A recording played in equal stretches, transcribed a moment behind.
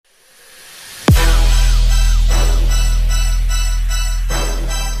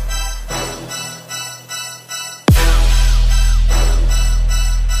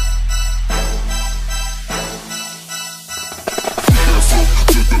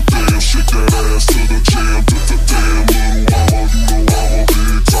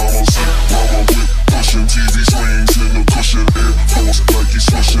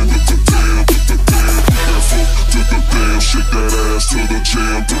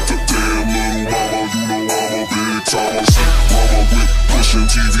Damn little mama, you know I'm a big time shit. Mama whip pushing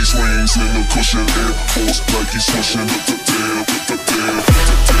TV swings in the cushion Air Force like he's swishing. Damn.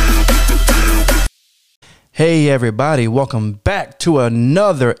 Hey everybody, welcome back to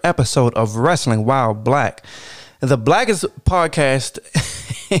another episode of Wrestling While Black, the blackest podcast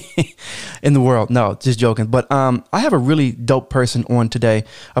in the world. No, just joking. But I have a really dope person on today,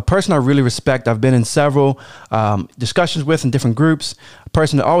 a person I really respect. I've been in several discussions with in different groups, a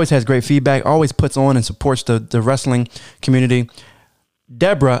person that always has great feedback, always puts on and supports the wrestling community,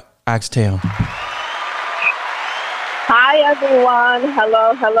 Deborah Oxtail. Hi everyone.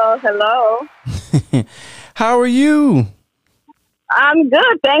 Hello, hello, hello. How are you? I'm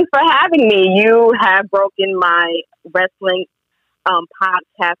good. Thanks for having me. You have broken my wrestling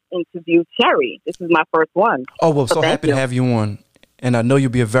podcast interview cherry. This is my first one. Oh, well, so happy to have you on. And I know you'll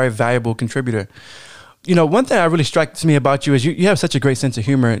be a very valuable contributor. You know, one thing that really strikes me about you is you have such a great sense of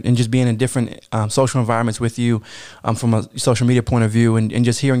humor, and just being in different social environments with you from a social media point of view, and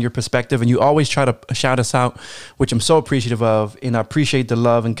just hearing your perspective. And you always try to shout us out, which I'm so appreciative of. And I appreciate the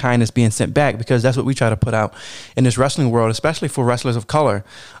love and kindness being sent back, because that's what we try to put out in this wrestling world, especially for wrestlers of color.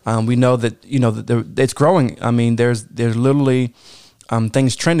 We know that, you know, that it's growing. I mean, there's literally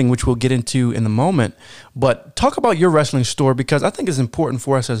things trending, which we'll get into in a moment. But talk about your wrestling story, because I think it's important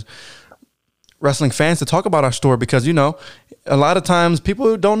for us as wrestling fans to talk about our story, because, you know, a lot of times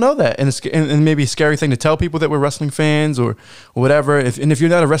people don't know that, and maybe a scary thing to tell people that we're wrestling fans or whatever. If you're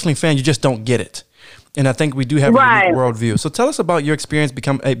not a wrestling fan, you just don't get it. And I think we do have a unique worldview. So tell us about your experience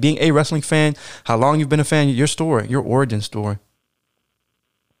being a wrestling fan, how long you've been a fan, your story, your origin story.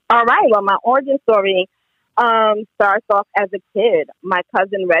 All right. Well, my origin story starts off as a kid. My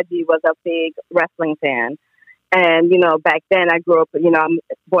cousin Reggie was a big wrestling fan. And, you know, back then I grew up, you know, I'm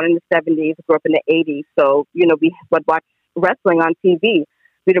born in the 70s, grew up in the 80s. So, you know, we would watch wrestling on TV.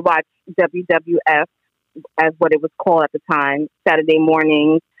 We'd watch WWF, as what it was called at the time, Saturday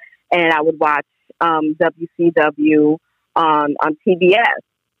mornings. And I would watch WCW on TBS.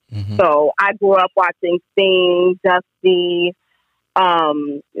 Mm-hmm. So I grew up watching Sting, Dusty,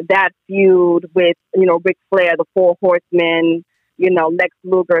 that feud with, you know, Ric Flair, the Four Horsemen, you know, Lex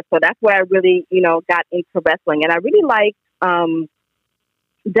Luger. So that's where I really, you know, got into wrestling. And I really liked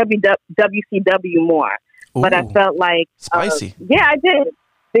WCW more. Ooh, but I felt like... spicy. Yeah, I did.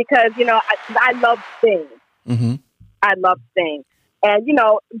 Because, you know, I love Sting. Mm-hmm. I love Sting. And, you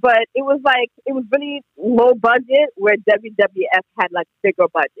know, but it was really low budget, where WWF had like bigger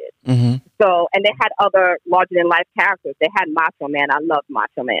budget. Mm-hmm. So, and they had other larger than life characters. They had Macho Man. I loved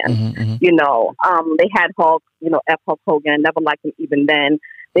Macho Man. Mm-hmm. You know, they had Hulk, you know, Hulk Hogan. I never liked him even then.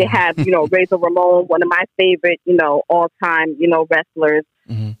 They had, you know, Razor Ramon, one of my favorite, you know, all time, you know, wrestlers.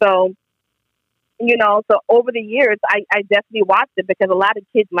 Mm-hmm. So, you know, so over the years, I definitely watched it, because a lot of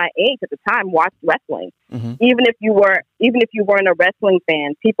kids my age at the time watched wrestling. Mm-hmm. Even if you weren't a wrestling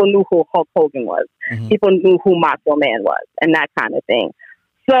fan, people knew who Hulk Hogan was. Mm-hmm. People knew who Macho Man was, and that kind of thing.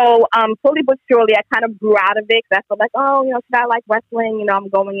 So, slowly but surely, I kind of grew out of it, because I felt like, oh, you know, should I like wrestling? You know, I'm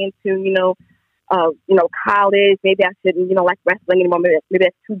going into, you know, college. Maybe I shouldn't, you know, like wrestling anymore. Maybe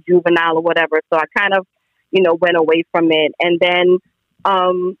that's too juvenile or whatever. So I kind of, you know, went away from it. And then,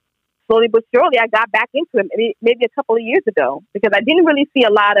 slowly but surely, I got back into it maybe a couple of years ago, because I didn't really see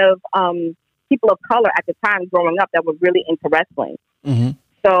a lot of people of color at the time growing up that were really into wrestling. Mm-hmm.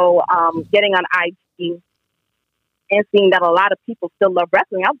 So getting on IG and seeing that a lot of people still love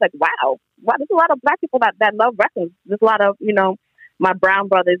wrestling, I was like, wow, there's a lot of black people that love wrestling. There's a lot of, you know, my brown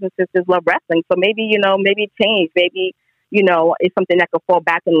brothers and sisters love wrestling. So maybe, you know, maybe it changed. Maybe, you know, it's something I could fall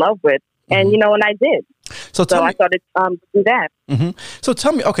back in love with. And, you know, and I did. So I started to do that. Mm-hmm. So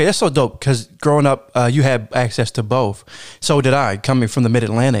tell me, okay, that's so dope, because growing up, you had access to both. So did I, coming from the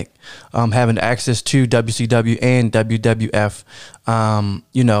Mid-Atlantic, having access to WCW and WWF.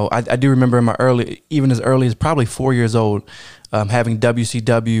 You know, I do remember even as early as probably 4 years old, having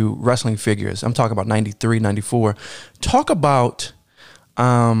WCW wrestling figures. I'm talking about 93, 94. Talk about,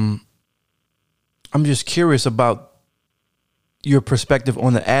 I'm just curious about your perspective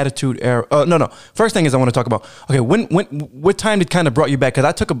on the Attitude Era. No. First thing is I want to talk about, okay, what time did kind of brought you back? Because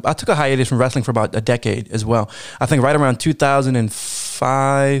I took a hiatus from wrestling for about a decade as well. I think right around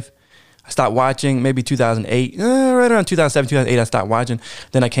 2005, I stopped watching. Maybe 2008, right around 2007, 2008, I stopped watching.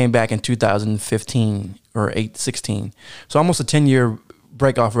 Then I came back in 2015 or 16. So almost a 10-year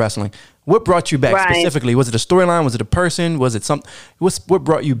break off wrestling. What brought you back specifically? Was it a storyline? Was it a person? Was it something? What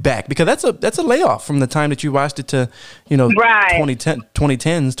brought you back? Because that's a layoff from the time that you watched it to,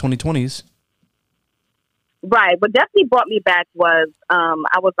 2010s, 2020s. Right. What definitely brought me back was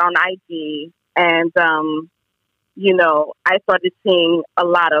I was on IG, and you know, I started seeing a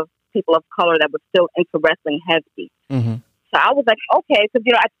lot of people of color that were still into wrestling heavy. Mm-hmm. So I was like, okay, because,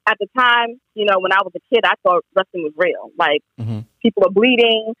 you know, at the time, you know, when I was a kid, I thought wrestling was real. Like, people are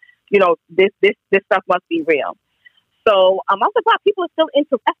bleeding, you know, this stuff must be real. So I was like, wow, people are still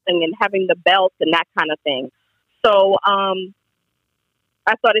into wrestling and having the belts and that kind of thing. So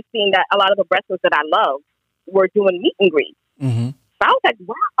I started seeing that a lot of the wrestlers that I love were doing meet and greets. Mm-hmm. So I was like,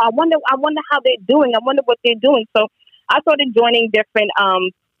 wow, I wonder how they're doing. I wonder what they're doing. So I started joining different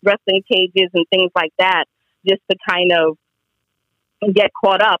wrestling pages and things like that just to kind of get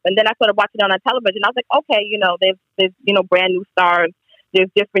caught up. And then I started watching it on television. I was like, okay, you know, there's you know, brand new stars. There's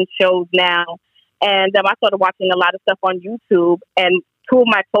different shows now. And I started watching a lot of stuff on YouTube. And two of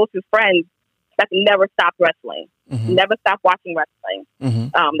my closest friends that never stopped wrestling, never stopped watching wrestling.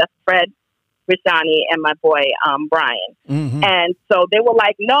 That's Fred Rishani and my boy Brian. And so they were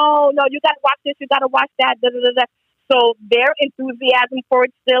like, no, you got to watch this, you got to watch that. Da, da, da, da. So their enthusiasm for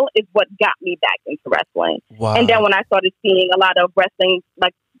it still is what got me back into wrestling. Wow. And then when I started seeing a lot of wrestling,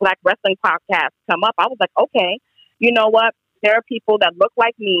 like Black wrestling podcasts come up, I was like, okay, you know what? There are people that look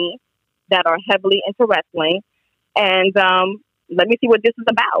like me that are heavily into wrestling. And let me see what this is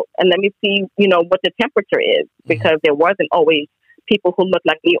about. And let me see, you know, what the temperature is. Because there wasn't always people who looked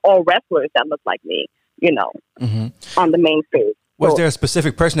like me or wrestlers that looked like me, you know, on the main stage. Was there a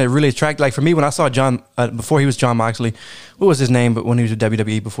specific person that really attracted? Like for me, when I saw John before he was John Moxley, what was his name? But when he was with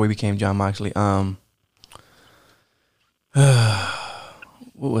WWE before he became John Moxley, what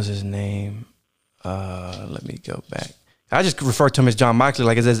was his name? Let me go back. I just refer to him as John Moxley,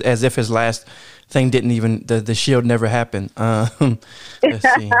 like as if his last thing didn't even the Shield never happened. Let's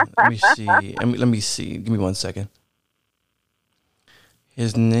see. Let me see. Give me 1 second.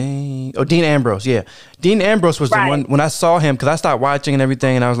 His name, Dean Ambrose. Yeah, Dean Ambrose was the one when I saw him, because I started watching and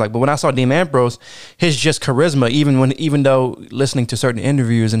everything, and I was like, but when I saw Dean Ambrose, his just charisma, even though listening to certain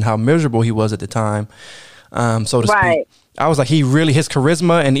interviews and how miserable he was at the time, so to speak, I was like, his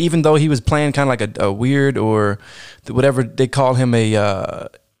charisma, and even though he was playing kind of like a weird or whatever they call him, what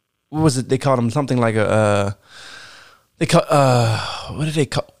was it? They called him something like what did they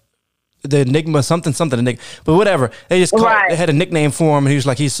call? The Enigma, something Enigma, but whatever. They just they had a nickname for him, and he was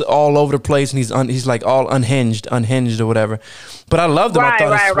like, he's all over the place, and he's like all unhinged or whatever. But I loved him. I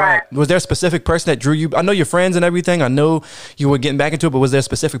thought was there a specific person that drew you? I know your friends and everything. I know you were getting back into it, but was there a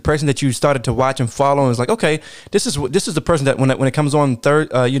specific person that you started to watch and follow, and was like, okay, this is the person that when it comes on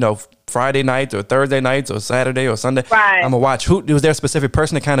Friday nights or Thursday nights or Saturday or Sunday, I'm gonna watch. Was there a specific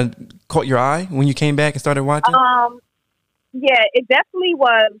person that kind of caught your eye when you came back and started watching? Yeah, it definitely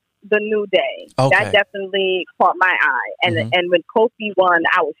was The New Day. Okay. That definitely caught my eye. And when Kofi won,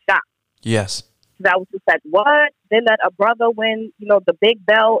 I was shocked. Yes. I was just like, what? They let a brother win, you know, the big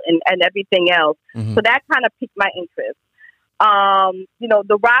belt and everything else. So that kind of piqued my interest. You know,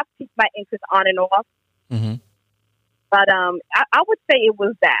 The Rock piqued my interest on and off. But I would say it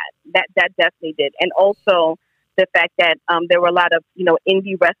was that definitely did. And also the fact that there were a lot of, you know,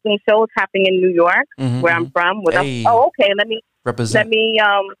 indie wrestling shows happening in New York, where I'm from. Okay, let me represent.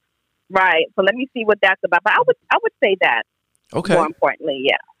 Right. So let me see what that's about. But I would say that. Okay. More importantly,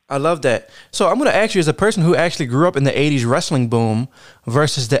 yeah. I love that. So I'm going to ask you, as a person who actually grew up in the 80s wrestling boom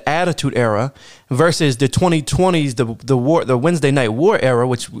versus the Attitude Era versus the 2020s, the Wednesday Night War era,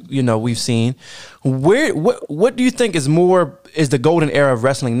 which, you know, we've seen, what do you think is the golden era of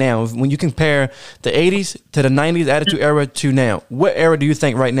wrestling now? When you compare the 80s to the 90s Attitude Era to now, what era do you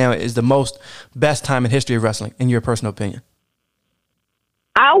think right now is the best time in history of wrestling, in your personal opinion?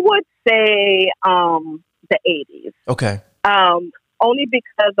 I would say the 80s. Okay. Only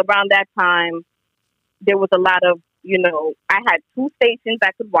because around that time, there was a lot of, you know, I had two stations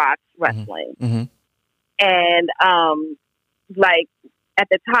I could watch wrestling. And, like, at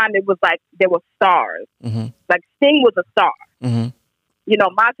the time, it was like there were stars. Like, Sting was a star. You know,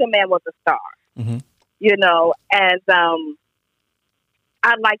 Macho Man was a star. You know, and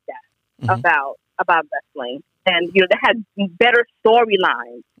I like that about wrestling. And, you know, they had better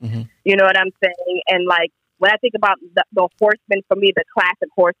storylines. You know what I'm saying? And, like, when I think about the Horsemen, for me, the classic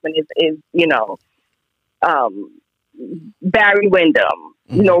Horseman is you know, Barry Windham,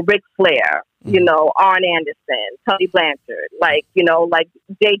 you know, Ric Flair, you know, Arn Anderson, Tully Blanchard, like, you know, like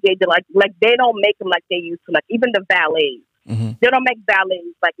JJ, like they don't make them like they used to. Like even the valets, they don't make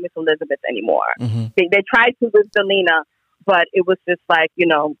valets like Miss Elizabeth anymore. They tried to with Zelina, but it was just like, you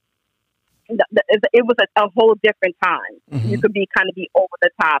know, it was a whole different time. You could be over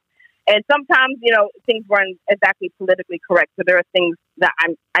the top. And sometimes, you know, things weren't exactly politically correct. So there are things that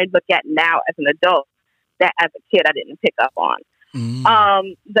I look at now as an adult that as a kid I didn't pick up on.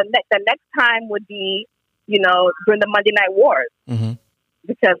 The next time would be during the Monday Night Wars,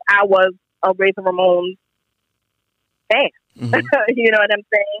 because I was a Razor Ramon fan. You know what I'm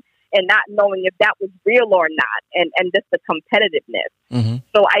saying? And not knowing if that was real or not, and just the competitiveness.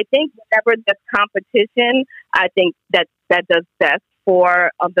 So I think whenever there's competition, I think that does best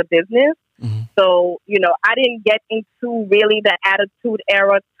for the business. So, I didn't get into really the Attitude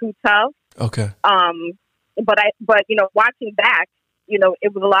Era too tough. Okay. But watching back,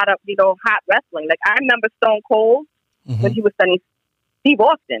 it was a lot of, hot wrestling. Like, I remember Stone Cold when he was studying Steve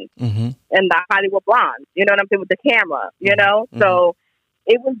Austin and the Hollywood Blondes, you know what I'm saying, with the camera, So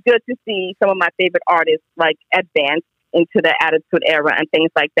it was good to see some of my favorite artists, like, advance into the Attitude Era and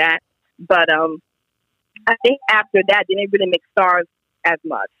things like that. But I think after that, they didn't really make stars as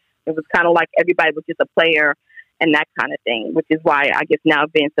much. It was kind of like everybody was just a player and that kind of thing, which is why I guess now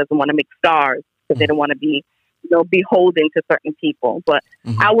Vince doesn't want to make stars because they don't want to be, beholden to certain people. But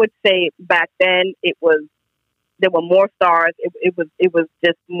I would say back then there were more stars. It was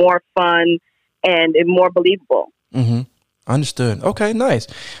just more fun and more believable. Understood. Okay, nice.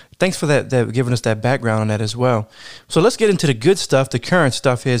 Thanks for that giving us that background on that as well. So let's get into the good stuff, the current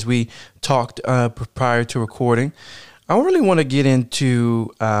stuff as we talked prior to recording. I really want to get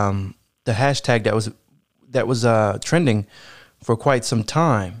into the hashtag that was trending for quite some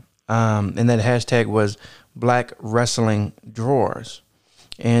time, and that hashtag was Black Wrestling Drawers.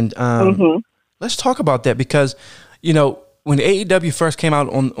 And let's talk about that because, when AEW first came out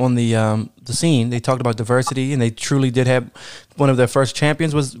on the scene, they talked about diversity, and they truly did have one of their first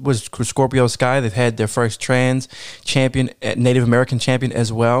champions was Scorpio Sky. They've had their first trans champion, Native American champion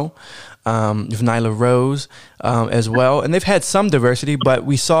as well, with Nyla Rose as well, and they've had some diversity. But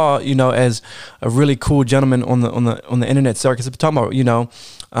we saw, as a really cool gentleman on the internet circus, talking about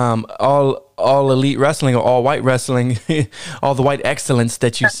all elite wrestling or all white wrestling, all the white excellence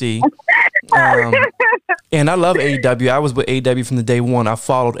that you see. And I love AEW. I was with AEW from the day one. I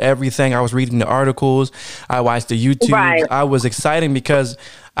followed everything. I was reading the articles. I watched the YouTube. Right. I was excited because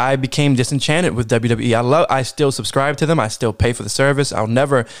I became disenchanted with WWE. I still subscribe to them. I still pay for the service. I'll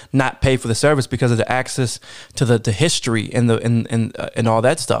never not pay for the service because of the access to the history and all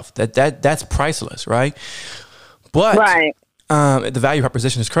that stuff. That's priceless, right? But right. The value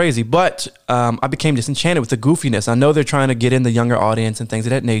proposition is crazy, but I became disenchanted with the goofiness. I know they're trying to get in the younger audience and things of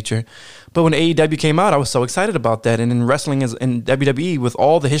that nature, but when AEW came out, I was so excited about that. And in wrestling, in WWE, with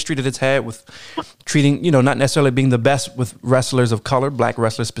all the history that it's had with treating, not necessarily being the best with wrestlers of color, black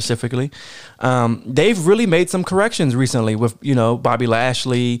wrestlers specifically, they've really made some corrections recently with, Bobby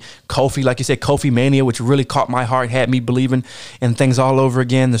Lashley, Kofi, like you said, Kofi Mania, which really caught my heart, had me believing in things all over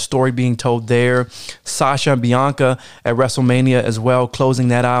again, the story being told there. Sasha and Bianca at WrestleMania as well, closing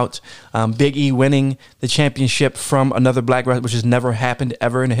that out. Big E winning the championship from another black wrestler, which has never happened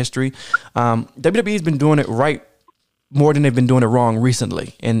ever in the history. WWE's been doing it right more than they've been doing it wrong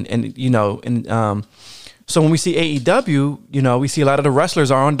recently. So when we see AEW, we see a lot of the wrestlers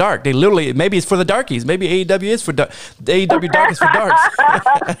are on dark. They literally, maybe it's for the darkies. Maybe AEW is for the AEW dark is for darks.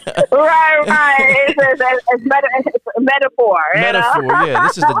 right. It's a metaphor. Metaphor, yeah.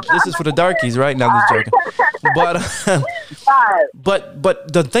 This is for the darkies, right? Now I'm just joking.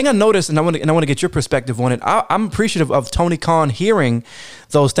 But the thing I noticed, and I want to get your perspective on it. I'm appreciative of Tony Khan hearing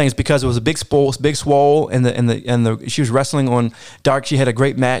those things because it was a big swole, and she was wrestling on dark. She had a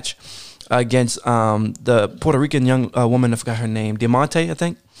great match against the Puerto Rican young woman, I forgot her name, Diamante, I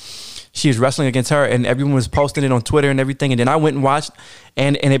think. She was wrestling against her, and everyone was posting it on Twitter and everything. And then I went and watched,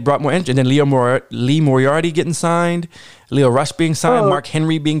 and it brought more interest. And then Lee Moriarty getting signed, Leo Rush being signed, Mark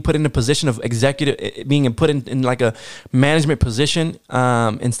Henry being put in a position of executive, being put in like a management position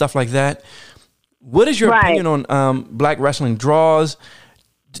and stuff like that. What is your opinion on Black Wrestling Draws?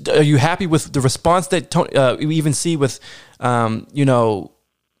 Are you happy with the response that we even see with,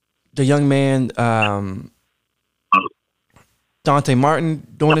 the young man, Dante Martin,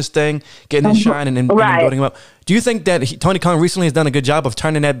 doing his thing, getting his shine and building him up? Do you think that Tony Khan recently has done a good job of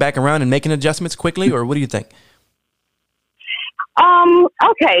turning that back around and making adjustments quickly, or what do you think?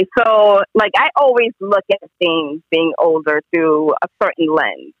 Okay, so like I always look at things being older through a certain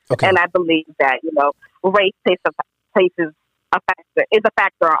lens, and I believe that race is a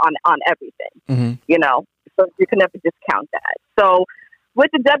factor on everything. So you can never discount that. So with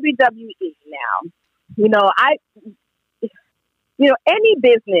the WWE now, any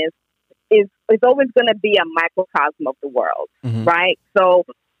business is always going to be a microcosm of the world, right? So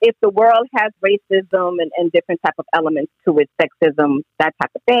if the world has racism and different type of elements to it, sexism, that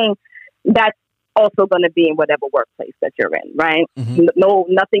type of thing, that's also going to be in whatever workplace that you're in, right? No,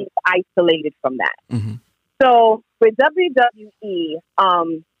 nothing isolated from that. So with WWE,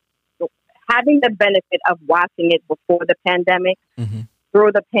 having the benefit of watching it before the pandemic, Mm-hmm.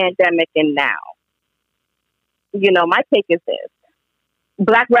 through the pandemic, and now, my take is this.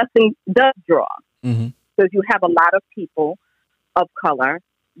 Black wrestling does draw Mm-hmm. because you have a lot of people of color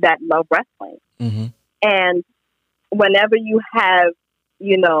that love wrestling. Mm-hmm. And whenever you have,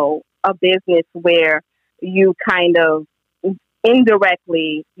 a business where you kind of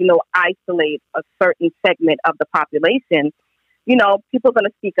indirectly, isolate a certain segment of the population, people are going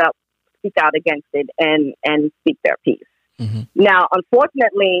to speak out against it and speak their piece. Mm-hmm. Now,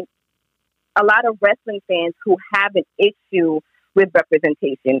 unfortunately, a lot of wrestling fans who have an issue with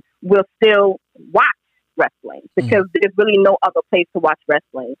representation will still watch wrestling because there's really no other place to watch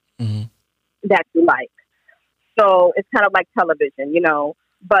wrestling Mm-hmm. that you like. So it's kind of like television,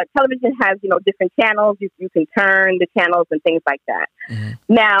 but television has, different channels. You can turn the channels and things like that. Mm-hmm.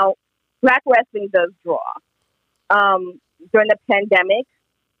 Now, black wrestling does draw. During the pandemic,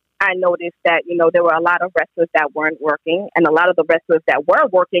 I noticed that, there were a lot of wrestlers that weren't working, and a lot of the wrestlers that were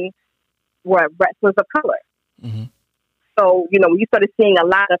working were wrestlers of color. Mm-hmm. So, when you started seeing a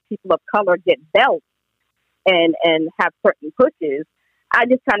lot of people of color get belts and have certain pushes, I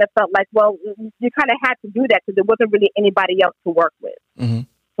just kind of felt like, well, you kind of had to do that because there wasn't really anybody else to work with. Mm-hmm.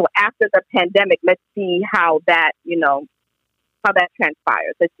 So after the pandemic, let's see how that, how that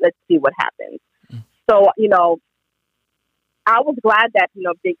transpires. Let's see what happens. Mm-hmm. So, I was glad that,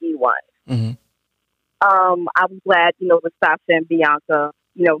 Big E won. Mm-hmm. I was glad, with Sasha and Bianca,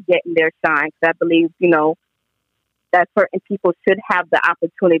 getting their shine. Because I believe, that certain people should have the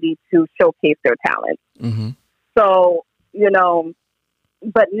opportunity to showcase their talent. Mm-hmm. So,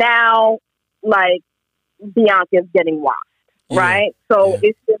 but now, like, Bianca is getting washed, right? So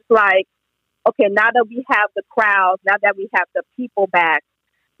it's just like, okay, now that we have the crowds, now that we have the people back,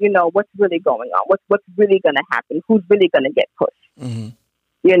 what's really going on? What's really going to happen? Who's really going to get pushed? Mm-hmm.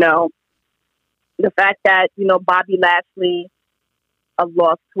 The fact that, Bobby Lashley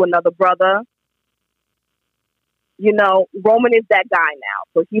lost to another brother, Roman is that guy now.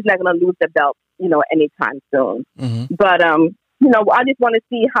 So he's not going to lose the belt, anytime soon. Mm-hmm. But, I just want to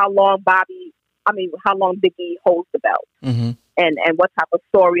see how long Big E holds the belt. Mm-hmm. And what type of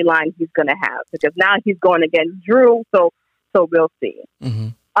storyline he's going to have. Because now he's going against Drew, so we'll see. Mm-hmm.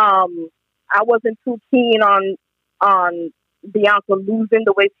 I wasn't too keen on Bianca losing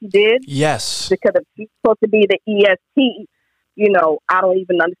the way she did. Yes. Because if she's supposed to be the EST, I don't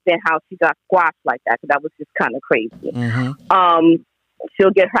even understand how she got squashed like that. Because that was just kind of crazy. Mm-hmm.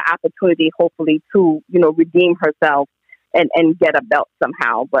 She'll get her opportunity, hopefully, to, redeem herself and get a belt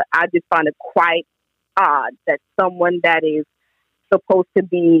somehow. But I just find it quite odd that someone that is supposed to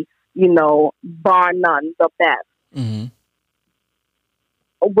be, bar none, the best, Mm-hmm.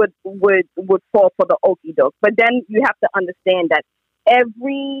 would fall for the okie doke. But then you have to understand that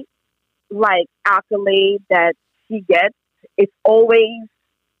every accolade that she gets, it's always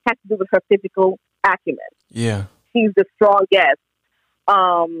has to do with her physical acumen. Yeah. She's the strongest.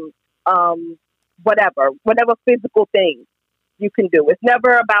 Whatever physical thing you can do. It's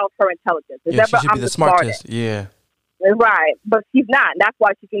never about her intelligence. It's never she should be the smartest. Yeah. Right. But she's not. And that's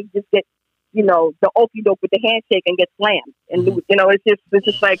why she can just get, the okie doke with the handshake and get slammed and lose. It's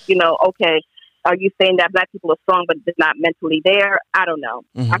just like, okay, are you saying that black people are strong but just not mentally there? I don't know.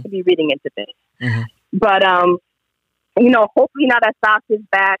 Mm-hmm. I could be reading into things. Mm-hmm. But hopefully now that Sasha's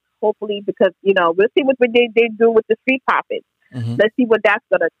back, hopefully because, we'll see what they do with the Street Profits. Mm-hmm. Let's see what that's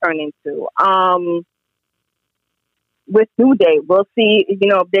going to turn into. With New Day, we'll see, if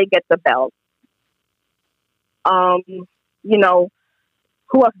they get the belt.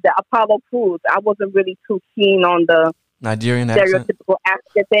 Who else? The Apollo Crews. I wasn't really too keen on the Nigerian accent. stereotypical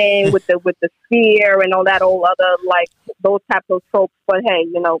African thing with the spear and all that old other those types of tropes. But hey,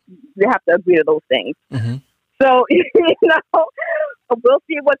 you have to agree to those things. Mm-hmm. So we'll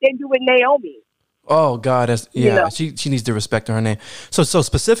see what they do with Naomi. Oh God, she needs to respect her name. So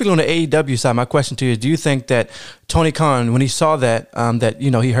specifically on the AEW side, my question to you is: do you think that Tony Khan, when he saw that, that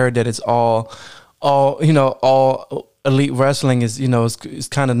he heard that it's all elite wrestling is is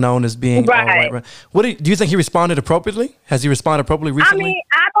kind of known as being right? All right. What do you think he responded appropriately? Has he responded appropriately recently? I mean,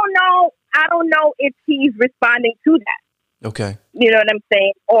 I don't know if he's responding to that. Okay. You know what I'm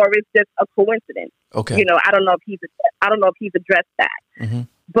saying, or it's just a coincidence. Okay. I don't know if he's addressed that. Mm-hmm.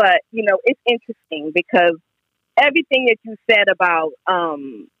 But, it's interesting because everything that you said about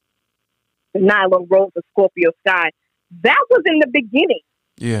Nyla Rose or Scorpio Sky, that was in the beginning.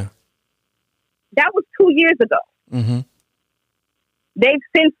 Yeah. That was 2 years ago. Mm-hmm. They've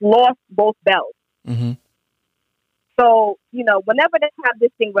since lost both belts. Mm-hmm. So, whenever they have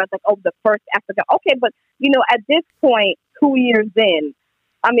this thing where it's like, oh, the first Africa. Okay, but, at this point, 2 years in,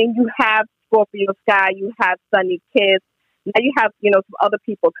 I mean, you have Scorpio Sky, you have Sunny Kiss. Now you have, you know, some other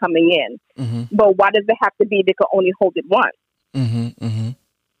people coming in. But why does it have to be they can only hold it once?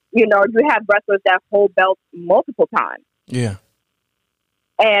 You know, you have wrestlers that hold belts multiple times. Yeah.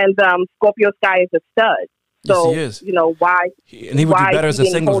 And Scorpio Sky is a stud. So, yes, he is. You know, why? And he would be better as a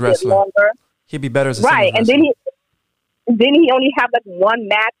singles wrestler. He'd be better as a singles wrestler. And then he only have like one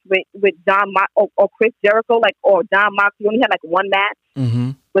match with John or Chris Jericho, like, or John Mox. He only had like one match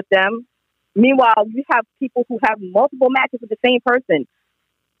with them. Meanwhile, you have people who have multiple matches with the same person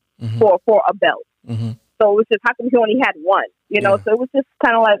for a belt. So it was just, how come he only had one? You know, so it was just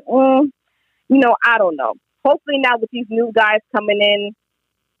kind of like, you know, I don't know. Hopefully now with these new guys coming in,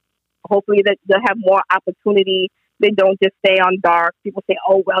 hopefully that they'll have more opportunity. They don't just stay on Dark. People say,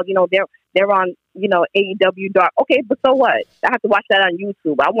 oh, well, you know, they're on, you know, AEW Dark. Okay, but so what? I have to watch that on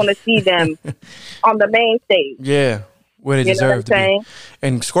YouTube. I want to see them on the main stage. Yeah, where they deserve to be.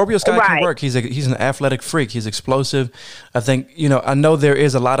 And Scorpio Sky can work. He's an athletic freak. He's explosive. I think, you know, I know there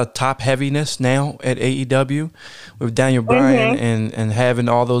is a lot of top heaviness now at AEW with Daniel Bryan and having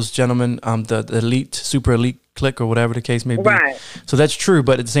all those gentlemen, the elite, super elite clique or whatever the case may be. So that's true,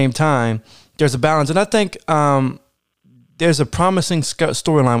 but at the same time, there's a balance. And I think there's a promising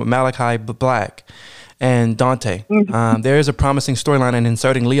storyline with Malachi Black and Dante. There is a promising storyline in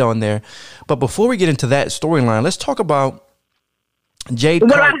inserting Leo in there. But before we get into that storyline, let's talk about Jade.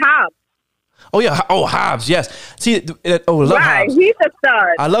 What about Hobbs? Oh, yeah. Oh, Hobbs, yes. See, love Hobbs. He's a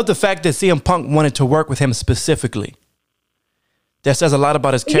stud. I love the fact that CM Punk wanted to work with him specifically. That says a lot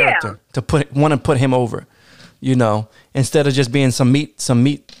about his character to want to put him over, you know, instead of just being some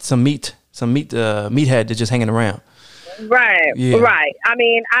meathead that's just hanging around. Right. I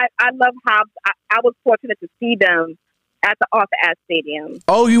mean, I love Hobbs. I was fortunate to see them at the Arthur Ashe Stadium.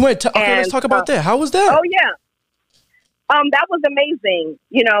 Oh, you went to, okay, let's talk about that. How was that? Oh, yeah. That was amazing.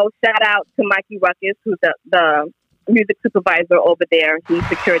 You know, shout out to Mikey Ruckus, who's the music supervisor over there. He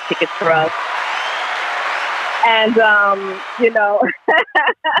secured tickets for us. And, you know,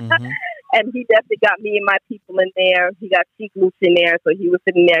 and he definitely got me and my people in there. He got Cheek Luch in there, so he was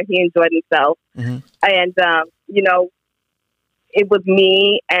sitting there. He enjoyed himself. And, you know, it was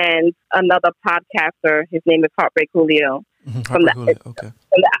me and another podcaster. His name is Heartbreak Julio from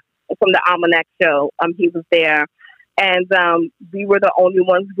the Almanac Show. He was there, and we were the only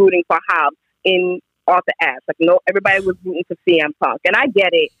ones rooting for Hobbs in Arthur Ashe. Like, no, everybody was rooting for CM Punk, and I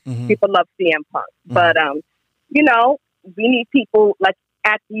get it. People love CM Punk, but you know, we need people like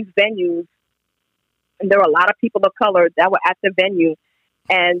at these venues, and there were a lot of people of color that were at the venue.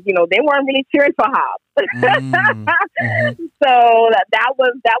 And you know, they weren't really cheering for Hobbs, so that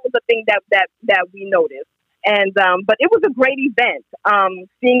was a thing that we noticed. And but it was a great event.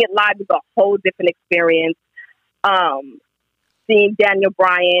 Seeing it live was a whole different experience. Seeing Daniel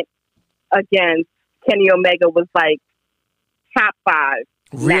Bryan against Kenny Omega was like top 5.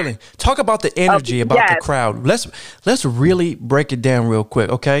 Really? Talk about the energy about the crowd. Let's really break it down real quick,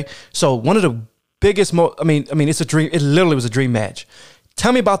 okay? So one of the biggest, I mean, it's a dream. It literally was a dream match.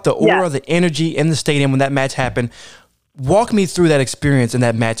 Tell me about the aura, the energy in the stadium when that match happened. Walk me through that experience in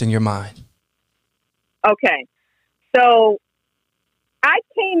that match in your mind. Okay. So I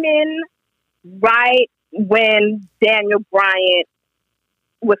came in right when Daniel Bryan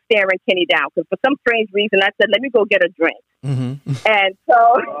was staring Kenny down, because for some strange reason I said, let me go get a drink. And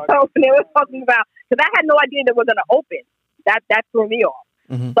so when they were talking about, because I had no idea they were going to open. That threw me off.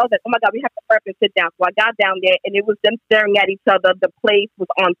 So I was like, oh my God, we have to hurry up and sit down. So I got down there, and it was them staring at each other. The place was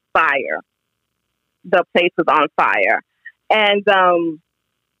on fire. And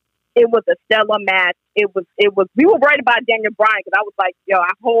it was a stellar match. We were worried about Daniel Bryan, because I was like, yo,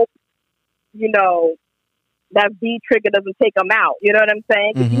 I hope, you know, that V trigger doesn't take him out. You know what I'm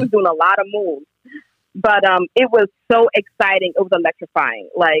saying? Because he was doing a lot of moves. But it was so exciting. It was electrifying.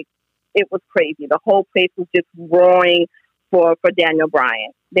 Like, it was crazy. The whole place was just roaring for Daniel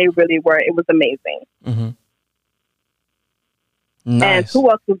Bryan. They really were. It was amazing. Nice. And who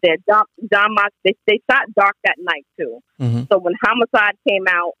else was there? John Mox. They shot Dark that night too. So when Homicide came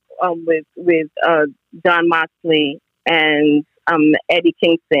out with John Moxley and Eddie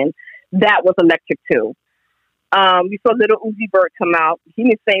Kingston, that was electric too. We saw Little Uzi Vert come out. He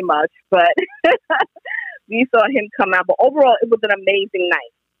didn't say much, but we saw him come out. But overall, it was an amazing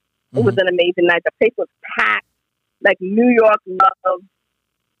night. It was an amazing night. The place was packed. Like, New York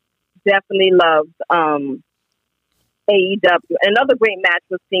definitely loved AEW. Another great match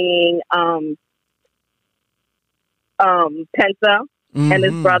was seeing Penta and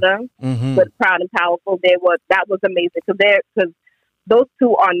his brother with Proud and Powerful. That was amazing. Because those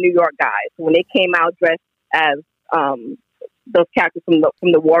two are New York guys. When they came out dressed as those characters from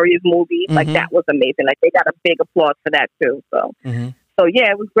the Warriors movie. Like that was amazing. Like they got a big applause for that too. So so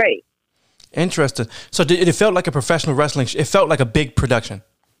yeah, it was great. Interesting. So it felt like a professional wrestling. It felt like a big production.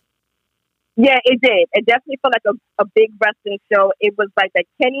 Yeah, it did. It definitely felt like a big wrestling show. It was like that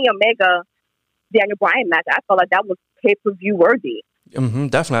Kenny Omega, Daniel Bryan match. I felt like that was pay-per-view worthy.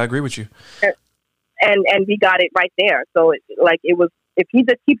 Definitely, I agree with you. And we got it right there. So it was. If he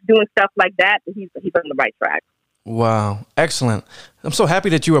just keeps doing stuff like that, he's on the right track. Wow, excellent. I'm so happy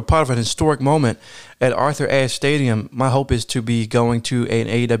that you were part of an historic moment at Arthur Ashe Stadium. My hope is to be going to an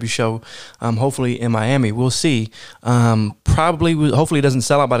AEW show, hopefully in Miami. We'll see. Hopefully it doesn't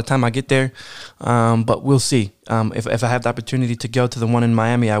sell out by the time I get there, but we'll see. If I have the opportunity to go to the one in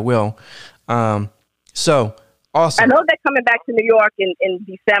Miami, I will. So, awesome. I know they're coming back to New York in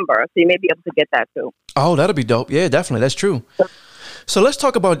December, so you may be able to get that too. Oh, that'll be dope. Yeah, definitely. That's true. So let's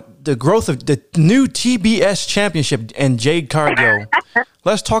talk about the growth of the new TBS championship and Jade Cargill.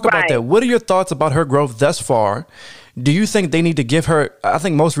 Let's talk about that. What are your thoughts about her growth thus far? Do you think they need to give her, I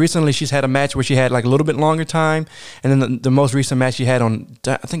think most recently she's had a match where she had like a little bit longer time. And then the most recent match she had on,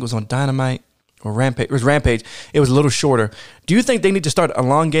 I think it was on Dynamite or Rampage. It was Rampage. It was a little shorter. Do you think they need to start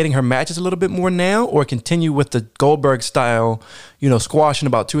elongating her matches a little bit more now, or continue with the Goldberg style, squash in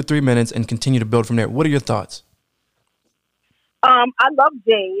about 2 or 3 minutes and continue to build from there? What are your thoughts? I love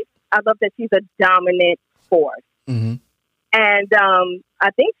Jade. I love that she's a dominant force. And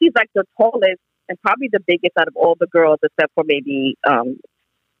I think she's like the tallest and probably the biggest out of all the girls, except for maybe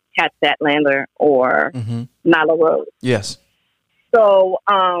Kat Statlander or Nyla Rose. Yes. So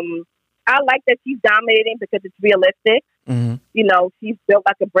I like that she's dominating because it's realistic. She's built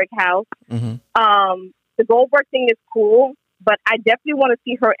like a brick house. The Goldberg thing is cool, but I definitely want to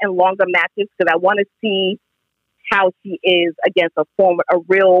see her in longer matches because I want to see how she is against a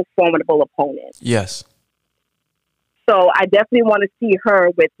real formidable opponent. Yes. So I definitely want to see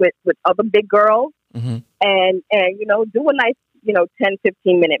her with other big girls and do a nice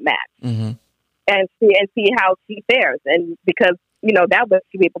 10-15 minute match and see how she fares. And because that way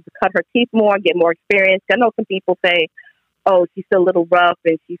she'll be able to cut her teeth more, get more experience. I know some people say, oh, she's still a little rough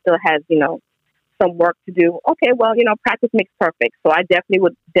and she still has some work to do. Okay, well practice makes perfect. So I definitely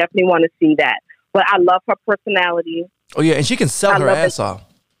want to see that. But I love her personality. Oh, yeah, and she can sell her ass off.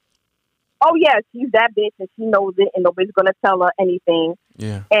 Oh, yeah, she's that bitch, and she knows it, and nobody's going to tell her anything.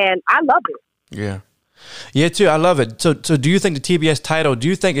 Yeah. And I love it. Yeah. Yeah, too, I love it. So do you think the TBS title, do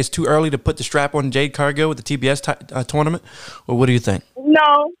you think it's too early to put the strap on Jade Cargill with the TBS tournament? Or what do you think?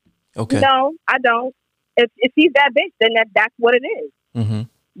 No. Okay. No, I don't. If she's that bitch, then that's what it is.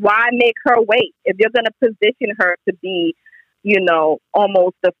 Why make her wait? If you're going to position her to be,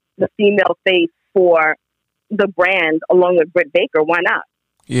 almost the female face for the brand along with Britt Baker, why not?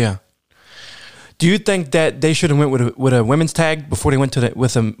 Yeah. Do you think that they should have went with a women's tag before they went to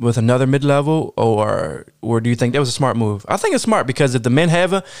with another mid-level, or do you think that was a smart move? I think it's smart because if the men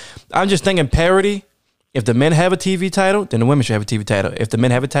I'm just thinking parity. If the men have a TV title, then the women should have a TV title. If the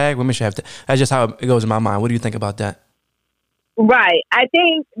men have a tag, women should have to. That's just how it goes in my mind. What do you think about that? Right. I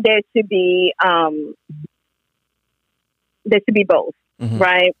think there should be both.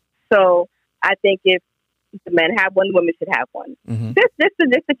 Right. So I think if the men have one, the women should have one. Just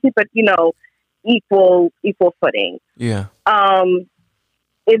to keep it, equal footing. Yeah.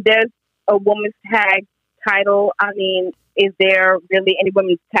 If there's a women's tag title, I mean, is there really any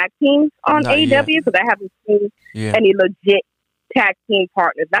women's tag teams on AEW? Because I haven't seen any legit tag team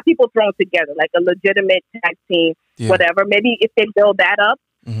partners. Not people thrown together, like a legitimate tag team, whatever. Maybe if they build that up,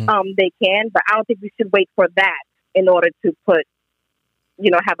 they can. But I don't think we should wait for that in order to put,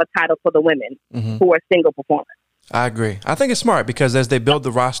 have a title for the women who are single performers. I agree. I think it's smart because as they build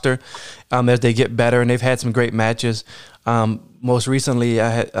the roster, as they get better, and they've had some great matches. Most recently, I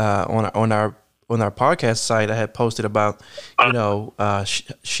had on our podcast site, I had posted about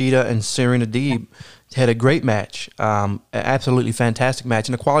Shida and Serena Deeb had a great match, an absolutely fantastic match,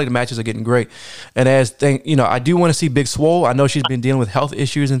 and the quality of the matches are getting great. And I do want to see Big Swole. I know she's been dealing with health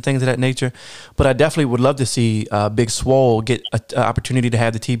issues and things of that nature, but I definitely would love to see Big Swole get an opportunity to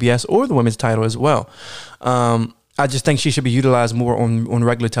have the TBS or the women's title as well. I just think she should be utilized more on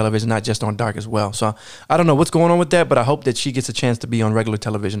regular television, not just on Dark as well. So I don't know what's going on with that, but I hope that she gets a chance to be on regular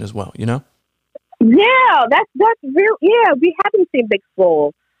television as well. Yeah, that's real. Yeah, we haven't seen Big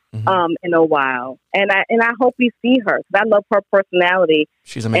Swole in a while, and I hope we see her because I love her personality.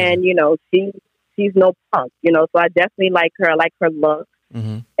 She's amazing, and she's no punk, so I definitely like her. I like her look,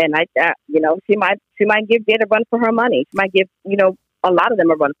 and she might give Jade a run for her money. She might give a lot of them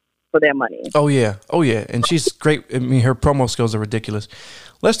a run for their money. Oh yeah, and she's great. I mean, her promo skills are ridiculous.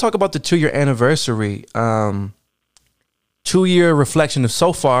 Let's talk about the 2-year anniversary. 2-year reflection of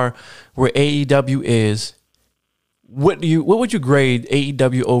so far where AEW is, what would you grade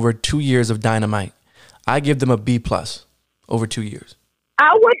AEW over 2 years of Dynamite? I give them a B+ over 2 years.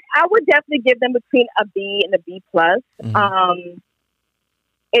 I would definitely give them between a B and a B+. Mm-hmm.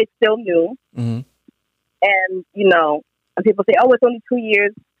 It's still new. Mm-hmm. And, you know, people say, oh, it's only 2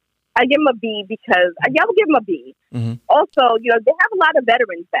 years. I give them a B because I would give them a B. Mm-hmm. Also, you know, they have a lot of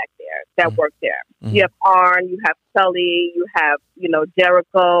veterans back there that work there. Mm-hmm. You have Arn, you have Sully, you have, you know,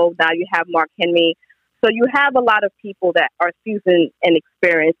 Jericho. Now you have Mark Henry. So you have a lot of people that are seasoned and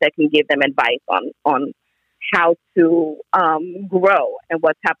experienced that can give them advice on how to grow and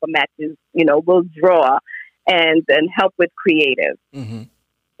what type of matches, you know, will draw and help with creative. Mm-hmm.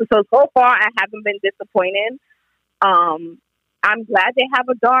 So far, I haven't been disappointed. I'm glad they have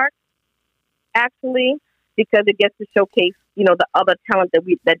a dark, actually, because it gets to showcase, you know, the other talent that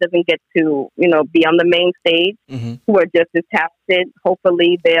doesn't get to, you know, be on the main stage, mm-hmm. who are just as talented.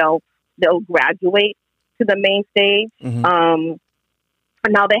 Hopefully, they'll graduate to the main stage. Mm-hmm. And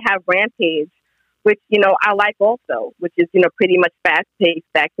now they have Rampage, which, you know, I like also, which is, you know, pretty much fast-paced,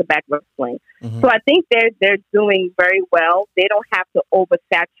 back-to-back wrestling. Mm-hmm. So I think they're doing very well. They don't have to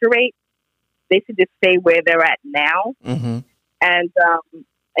oversaturate. They should just stay where they're at now, mm-hmm. and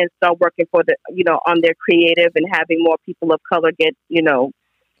start working for the, you know, on their creative and having more people of color get, you know,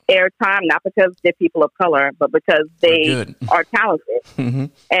 airtime, not because they're people of color, but because they are talented, mm-hmm.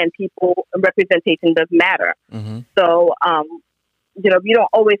 and people representation does matter. Mm-hmm. So, you know, you don't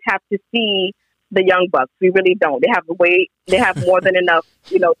always have to see the Young Bucks. We really don't. They have more than enough,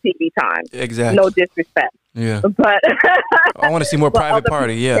 you know, TV time. Exactly. No disrespect. Yeah. But I want to see more Private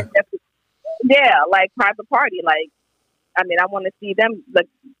Party. Yeah. Yeah, like Private Party. Like, I mean, I want to see them like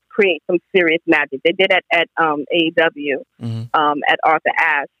create some serious magic. They did it at AEW, mm-hmm. At Arthur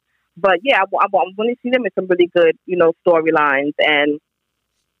Ashe. But yeah, I want to see them in some really good, you know, storylines and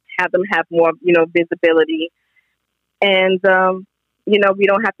have them have more, you know, visibility. And you know, we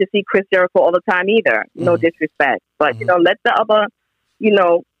don't have to see Chris Jericho all the time either. Mm-hmm. No disrespect, but mm-hmm. you know,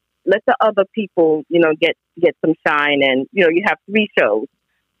 let the other people, you know, get some shine. And you know, you have 3 shows.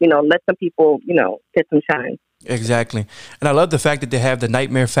 You know, let some people, you know, get some shine. Exactly. And I love the fact that they have the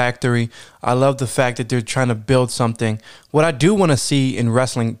Nightmare Factory. I love the fact that they're trying to build something. What I do want to see in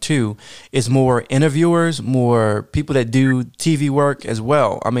wrestling, too, is more interviewers, more people that do TV work as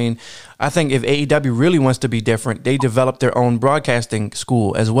well. I mean, I think if AEW really wants to be different, they develop their own broadcasting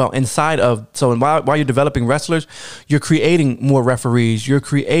school as well inside of. So while you're developing wrestlers, you're creating more referees. You're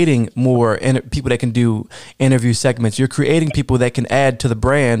creating more people that can do interview segments. You're creating people that can add to the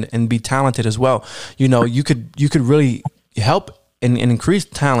brand and be talented as well. You know, you could really help and increase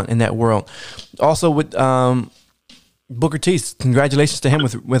talent in that world. Also with Booker T, congratulations to him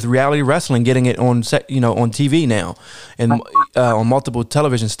with reality wrestling, getting it on set, you know, on TV now, and on multiple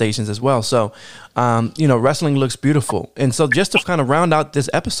television stations as well. So, you know, wrestling looks beautiful. And so, just to kind of round out this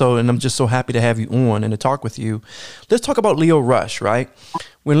episode, and I'm just so happy to have you on and to talk with you. Let's talk about Lio Rush, right?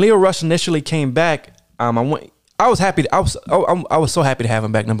 When Lio Rush initially came back, I was happy. I was so happy to have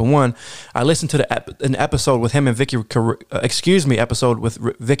him back. Number one, I listened to an episode with him and episode with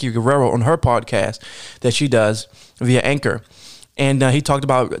Vicky Guerrero on her podcast that she does via Anchor, and he talked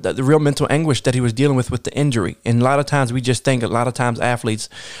about the real mental anguish that he was dealing with the injury. And a lot of times we just think athletes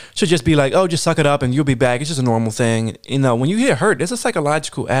should just be like, oh, just suck it up and you'll be back. It's just a normal thing. You know, when you get hurt, there's a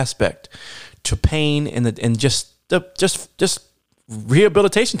psychological aspect to pain, and just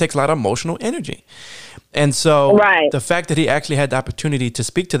rehabilitation takes a lot of emotional energy. And so the fact that he actually had the opportunity to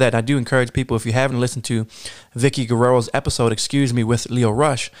speak to that, I do encourage people, if you haven't listened to Vicky Guerrero's episode, with Lio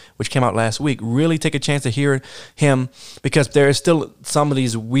Rush, which came out last week, really take a chance to hear him, because there is still some of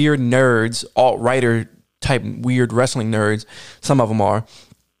these weird nerds, alt-writer type weird wrestling nerds, some of them are,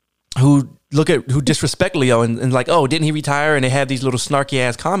 who disrespect Lio and like, oh, didn't he retire? And they have these little snarky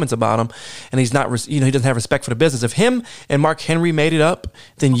ass comments about him, and he's not, he doesn't have respect for the business. If him and Mark Henry made it up,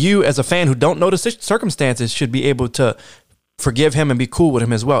 then you, as a fan who don't know the circumstances, should be able to forgive him and be cool with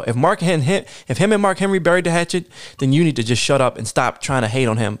him as well. If him and Mark Henry buried the hatchet, then you need to just shut up and stop trying to hate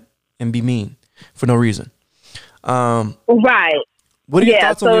on him and be mean for no reason. Right. What are your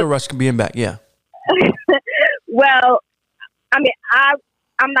thoughts on Lio Rush being back? Yeah. Well, I mean,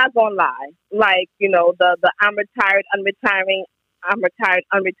 I'm not gonna lie. Like, you know, the I'm retired, unretiring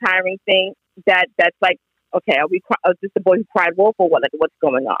thing. That's like, okay, are we? Is this the boy who cried wolf, or what? Like, what's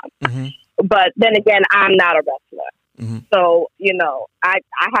going on? Mm-hmm. But then again, I'm not a wrestler, mm-hmm. So you know,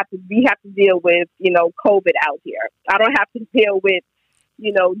 we have to deal with, you know, COVID out here. I don't have to deal with,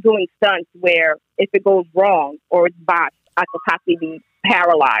 you know, doing stunts where if it goes wrong or it's botched, I could possibly be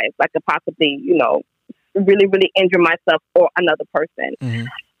paralyzed. I could possibly, you know, really, really injure myself or another person. Mm-hmm.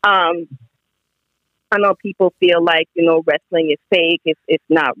 I know people feel like, wrestling is fake. It's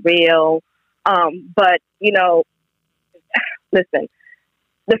not real. But, listen,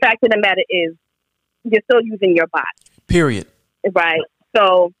 the fact of the matter is you're still using your body. Period. Right.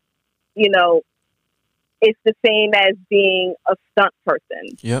 So, it's the same as being a stunt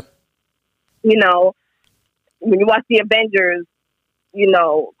person. Yep. When you watch the Avengers,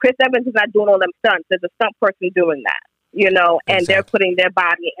 Chris Evans is not doing all them stunts. There's a stunt person doing that, and they're putting their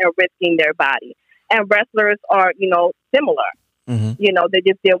body and risking their body. And wrestlers are, similar. Mm-hmm. They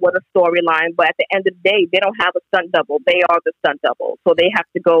just deal with a storyline, but at the end of the day, they don't have a stunt double. They are the stunt double. So they have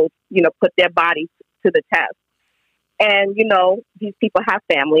to go, put their bodies to the test. And, these people have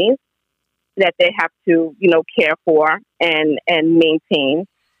families that they have to, care for and maintain.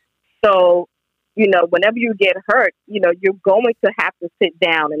 So, whenever you get hurt, you're going to have to sit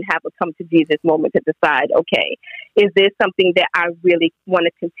down and have a come to Jesus moment to decide, okay, is this something that I really want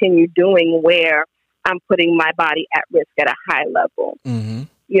to continue doing where I'm putting my body at risk at a high level? Mm-hmm.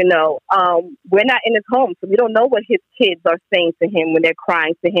 We're not in his home, so we don't know what his kids are saying to him when they're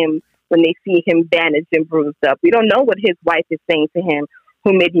crying to him, when they see him bandaged and bruised up. We don't know what his wife is saying to him,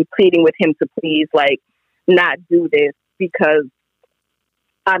 who may be pleading with him to please, not do this because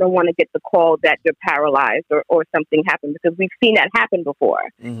I don't want to get the call that you're paralyzed or something happened, because we've seen that happen before.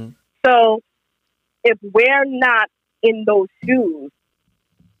 Mm-hmm. So if we're not in those shoes,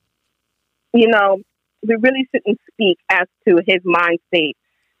 we really shouldn't speak as to his mind state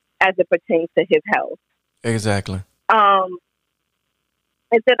as it pertains to his health. Exactly.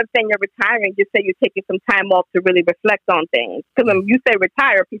 Instead of saying you're retiring, just say you're taking some time off to really reflect on things. Because when you say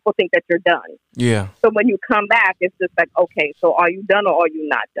retire, people think that you're done. Yeah. So when you come back, it's just like, okay, so are you done or are you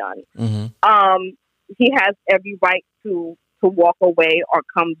not done? Mm-hmm. He has every right to walk away or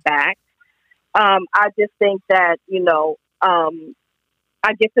come back. I just think that,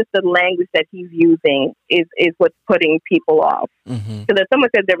 I guess it's the language that he's using is what's putting people off. Mm-hmm. So if someone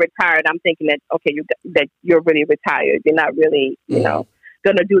says they're retired, I'm thinking that, okay, that you're really retired. You're not really, Mm-hmm.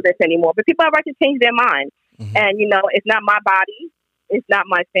 going to do this anymore. But people have right to change their mind. Mm-hmm. And, it's not my body. It's not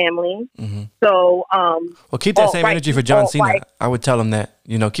my family. Mm-hmm. So, well, keep that same energy for John Cena. Right. I would tell him that,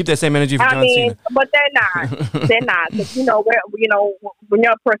 keep that same energy for John Cena. But they're not. They're not. Because, when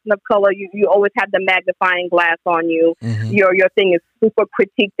you're a person of color, you always have the magnifying glass on you. Mm-hmm. Your thing is super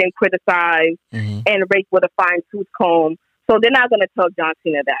critiqued and criticized Mm-hmm. and raked with a fine tooth comb. So they're not going to tell John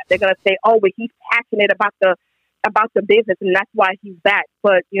Cena that. They're going to say, oh, but he's passionate about the business and that's why he's back.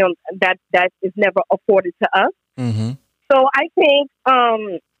 But, that is never afforded to us. Mm-hmm. So I think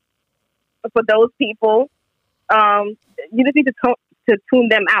for those people, you just need to tune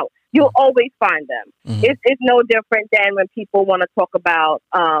them out. You'll always find them. Mm-hmm. It's no different than when people want to talk about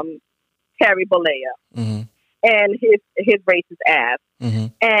Terry Bollea Mm-hmm. and his racist ass. Mm-hmm.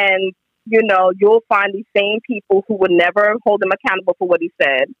 And, you'll find these same people who would never hold him accountable for what he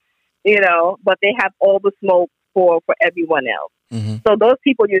said, but they have all the smoke for everyone else. Mm-hmm. So those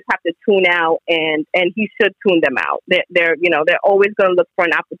people you just have to tune out, and he should tune them out. They're always going to look for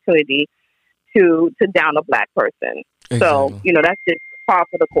an opportunity to down a black person. Exactly. So that's just par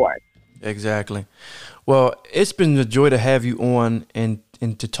for the course. Exactly. Well, it's been a joy to have you on and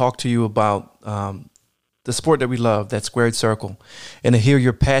to talk to you about the sport that we love, that squared circle, and to hear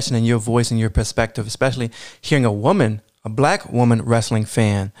your passion and your voice and your perspective, especially hearing a black woman wrestling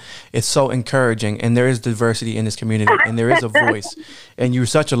fan. It's so encouraging, and there is diversity in this community, and there is a voice, and you're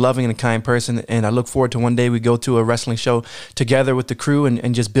such a loving and a kind person, and I look forward to one day we go to a wrestling show together with the crew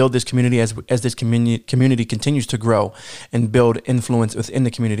and just build this community as this community continues to grow and build influence within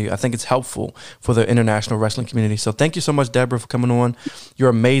the community. I think it's helpful for the international wrestling community. So thank you so much, Deborah, for coming on. You're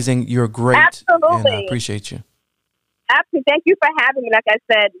amazing. You're great. Absolutely. And I appreciate you. Absolutely. Thank you for having me. Like I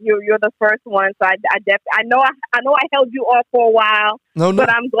said, you're the first one, so I know I held you off for a while. No. But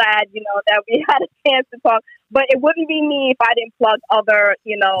I'm glad that we had a chance to talk. But it wouldn't be me if I didn't plug other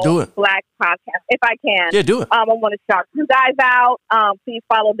black podcasts if I can. Yeah, do it. I want to shout you guys out. Please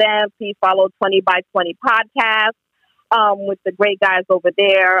follow them. Please follow 20 by 20 podcast with the great guys over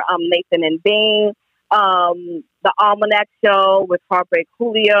there, Nathan and Bing. The Almanac Show with Heartbreak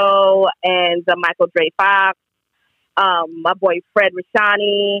Julio and Michael Dre Fox. My boy Fred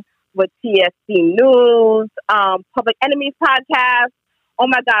Rashani with TSC News, Public Enemies podcast. Oh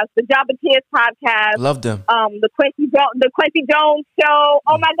my gosh, the Jabba Tears podcast. Love them. The Quincy Jones show.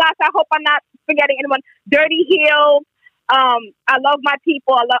 Oh my gosh, I hope I'm not forgetting anyone. Dirty Heels. I love my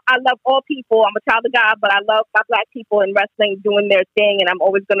people. I love all people. I'm a child of God, but I love my black people in wrestling doing their thing, and I'm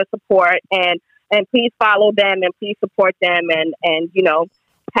always going to support. And please follow them and please support them, and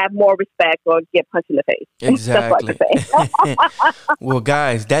have more respect or get punched in the face. Exactly. Well,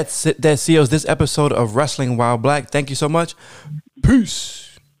 guys, that seals this episode of Wrestling While Black. Thank you so much.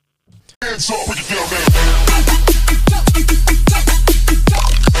 Peace. Hands up, put your down, man.